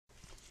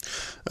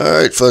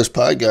Alright, Fuzz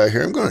Pie Guy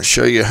here. I'm going to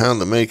show you how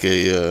to make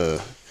a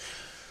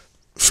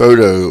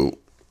photo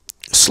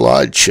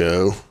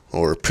slideshow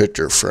or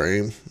picture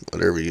frame,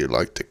 whatever you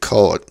like to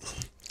call it,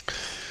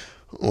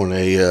 on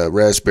a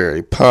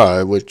Raspberry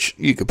Pi, which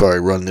you could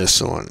probably run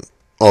this on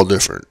all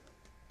different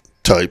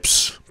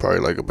types,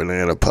 probably like a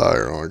banana pie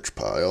or orange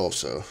pie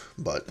also.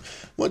 But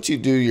once you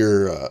do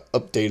your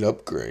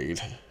upgrade,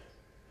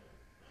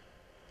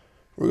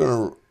 we're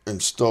going to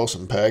install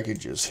some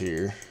packages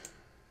here.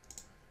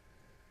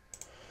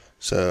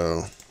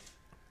 So,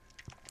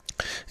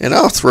 and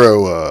I'll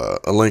throw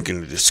a link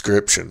in the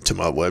description to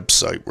my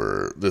website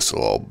where this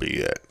will all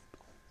be at.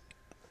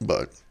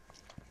 But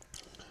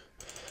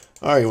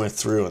I already went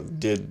through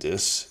and did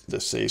this to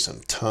save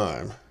some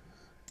time.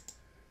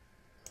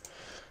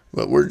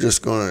 But we're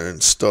just going to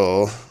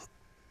install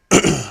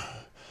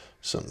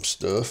some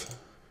stuff.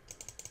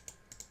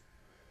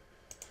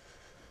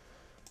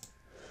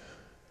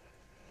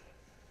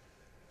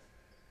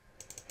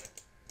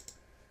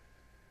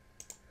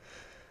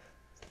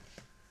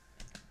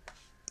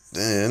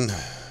 Then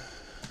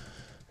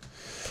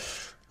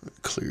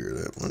clear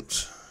that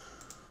once.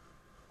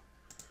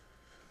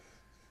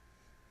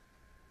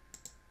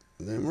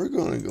 Then we're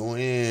going to go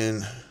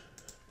in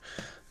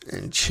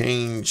and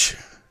change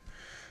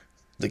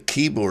the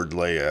keyboard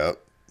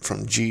layout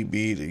from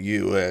GB to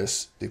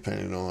US,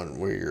 depending on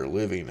where you're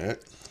living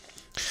at.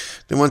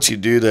 Then once you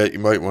do that, you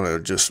might want to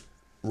just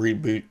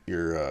reboot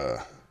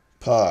your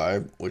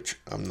Pi, which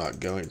I'm not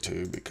going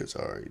to because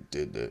I already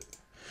did that.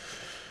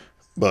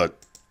 But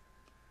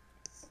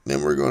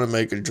then we're going to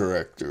make a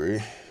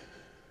directory.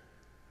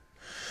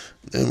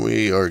 Then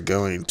we are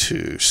going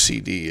to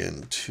CD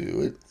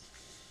into it.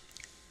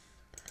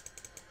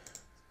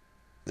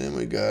 Then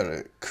we got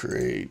to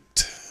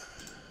create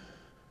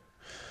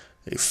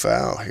a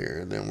file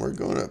here. Then we're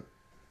going to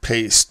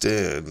paste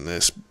in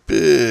this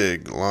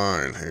big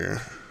line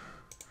here.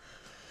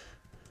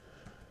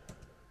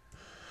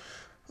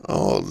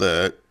 All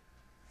that,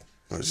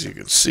 as you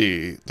can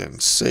see, then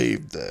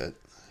save that.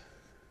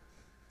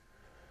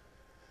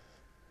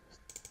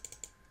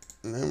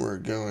 And then we're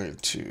going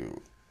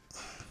to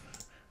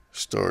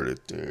start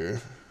it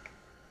there.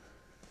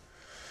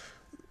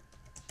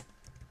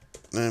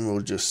 Then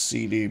we'll just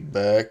CD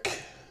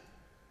back.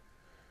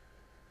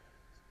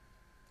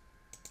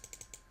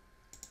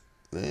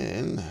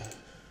 Then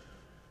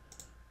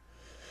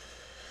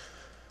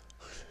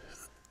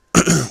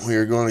we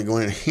are going to go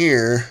in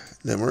here.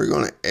 Then we're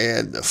going to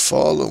add the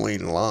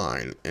following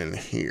line in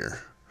here.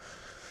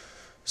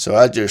 So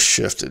I just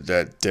shifted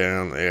that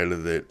down,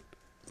 added it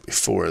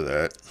before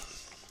that,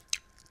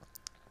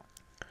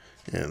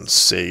 and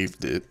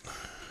saved it.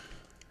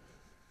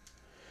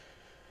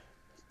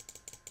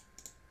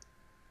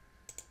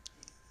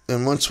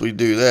 And once we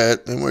do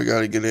that, then we got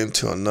to get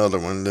into another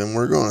one. Then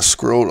we're going to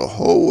scroll the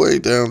whole way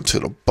down to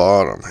the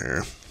bottom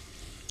here.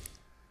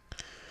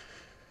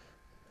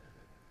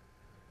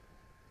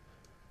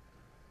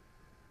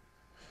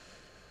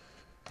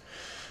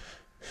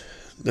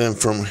 Then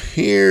from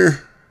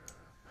here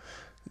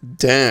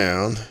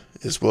down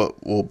is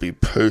what we'll be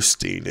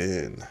posting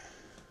in.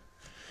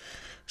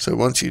 So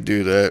once you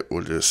do that,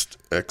 we'll just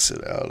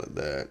exit out of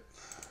that.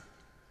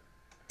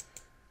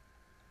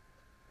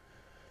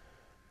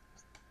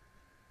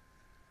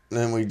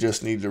 Then we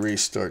just need to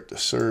restart the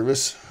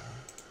service.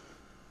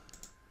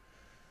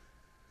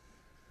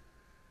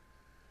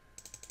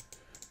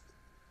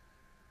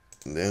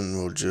 And then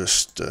we'll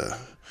just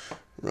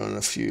run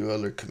a few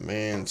other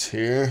commands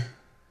here.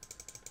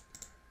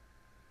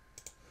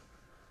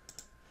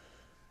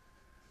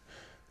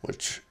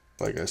 Which,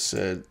 like I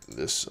said,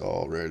 this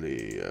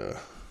already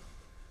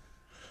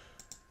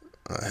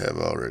I have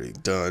already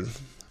done.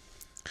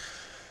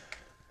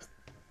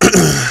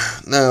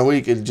 Now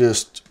we can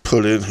just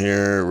put in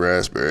here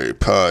Raspberry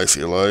Pi if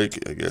you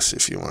like. I guess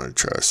if you want to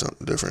try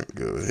something different,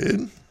 go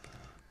ahead.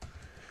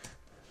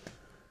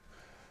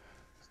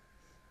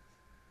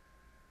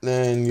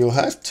 Then you'll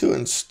have to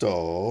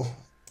install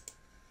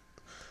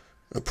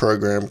a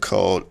program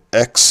called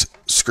X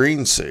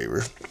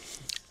Screensaver.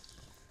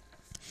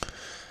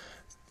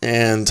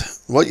 And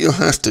what you'll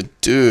have to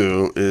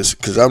do is,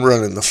 because I'm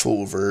running the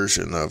full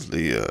version of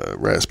the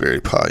Raspberry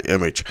Pi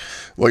image,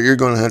 what you're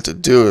going to have to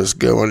do is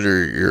go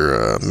under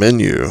your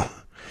menu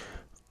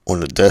on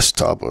the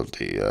desktop of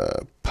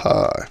the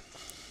Pi.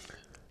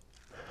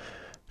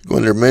 Go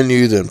under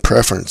Menu, then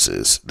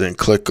Preferences, then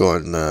click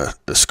on the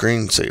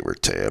Screensaver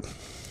tab.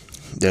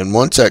 Then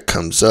once that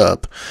comes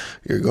up,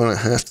 you're going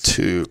to have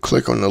to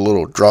click on the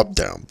little drop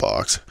down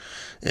box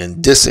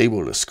and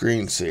disable the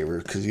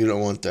screensaver because you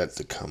don't want that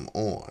to come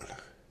on.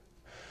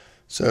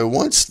 So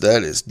once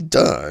that is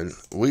done,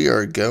 we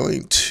are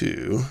going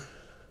to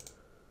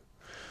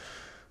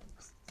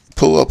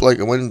pull up like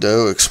a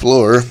window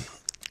explorer.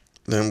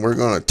 Then we're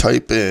going to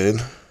type in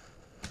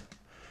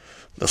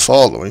the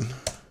following,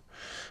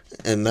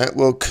 and that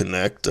will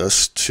connect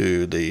us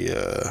to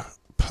the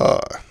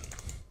Pi.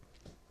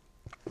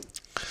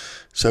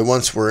 So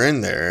once we're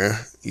in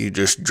there, you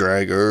just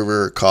drag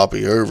over,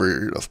 copy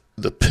over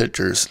the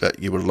pictures that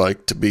you would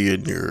like to be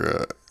in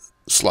your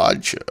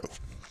slideshow.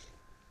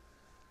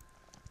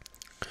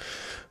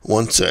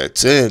 Once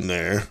that's in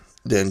there,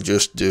 then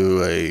just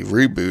do a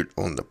reboot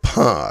on the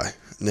Pi.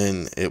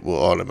 Then it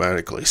will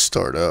automatically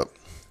start up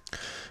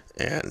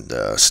and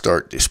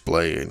start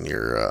displaying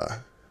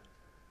your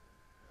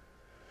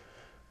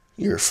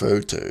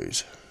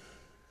photos.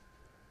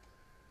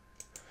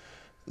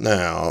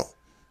 Now,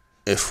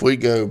 if we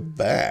go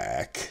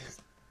back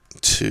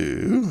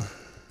to,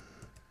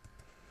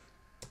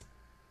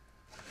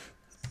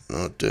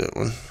 not that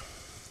one,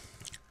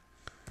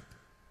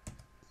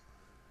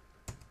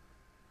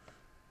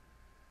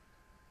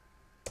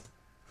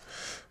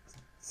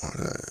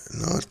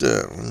 not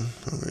that one,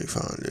 let me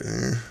find it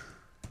here.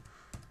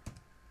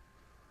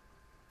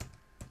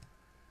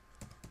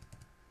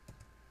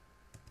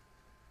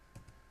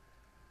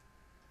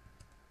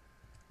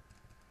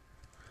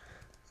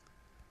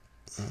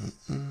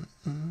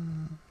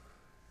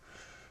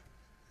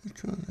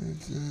 Which one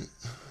is it?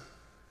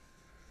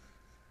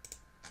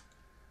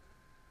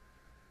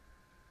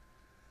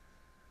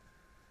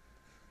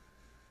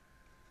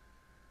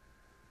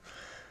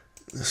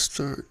 The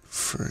start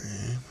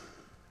frame.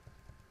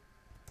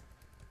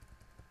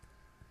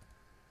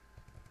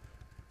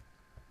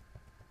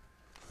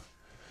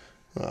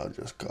 I'll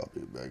just copy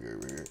it back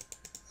over here.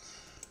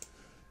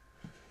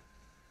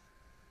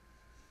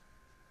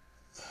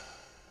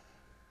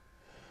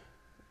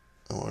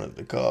 I wanted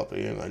to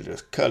copy and I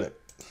just cut it.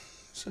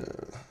 So,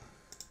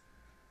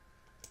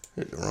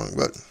 hit the wrong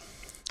button.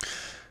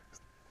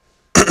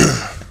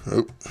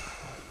 Oh,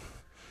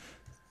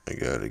 I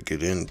gotta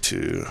get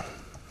into,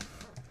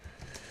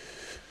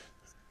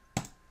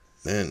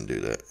 then do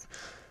that.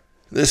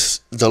 This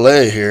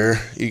delay here,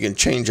 you can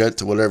change that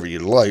to whatever you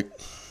like.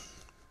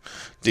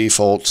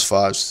 Default's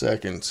 5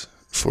 seconds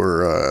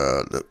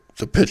for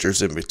the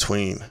pictures in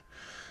between.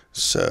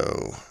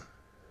 So,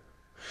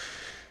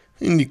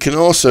 and you can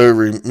also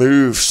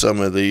remove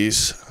some of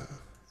these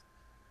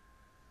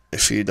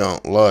if you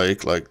don't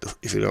like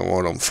if you don't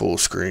want them full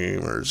screen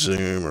or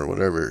zoom or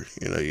whatever.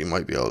 You know, you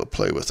might be able to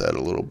play with that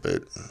a little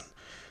bit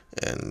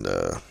and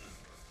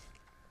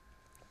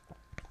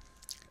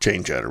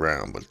change that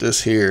around. But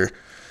this here,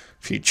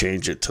 if you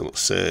change it to,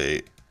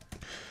 say,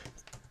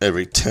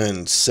 every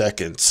 10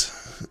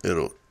 seconds,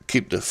 it'll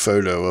keep the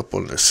photo up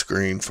on the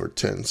screen for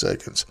 10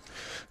 seconds.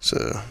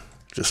 So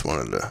just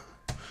wanted to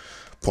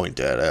point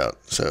that out.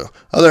 So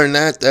other than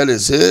that, that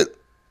is it.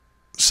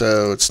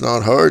 So it's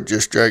not hard.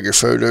 Just drag your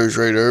photos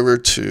right over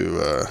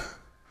to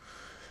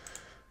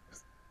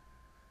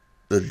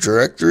the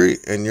directory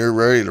and you're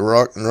ready to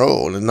rock and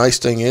roll. And the nice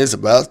thing is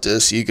about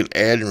this, you can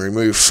add and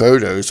remove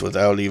photos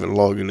without even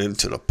logging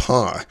into the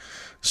Pi.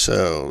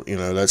 So, you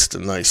know, that's the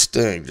nice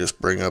thing.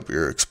 Just bring up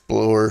your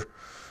Explorer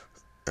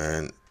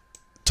and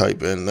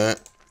type in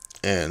that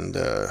and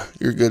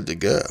you're good to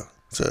go.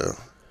 So,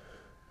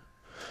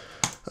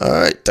 all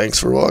right, thanks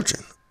for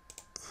watching.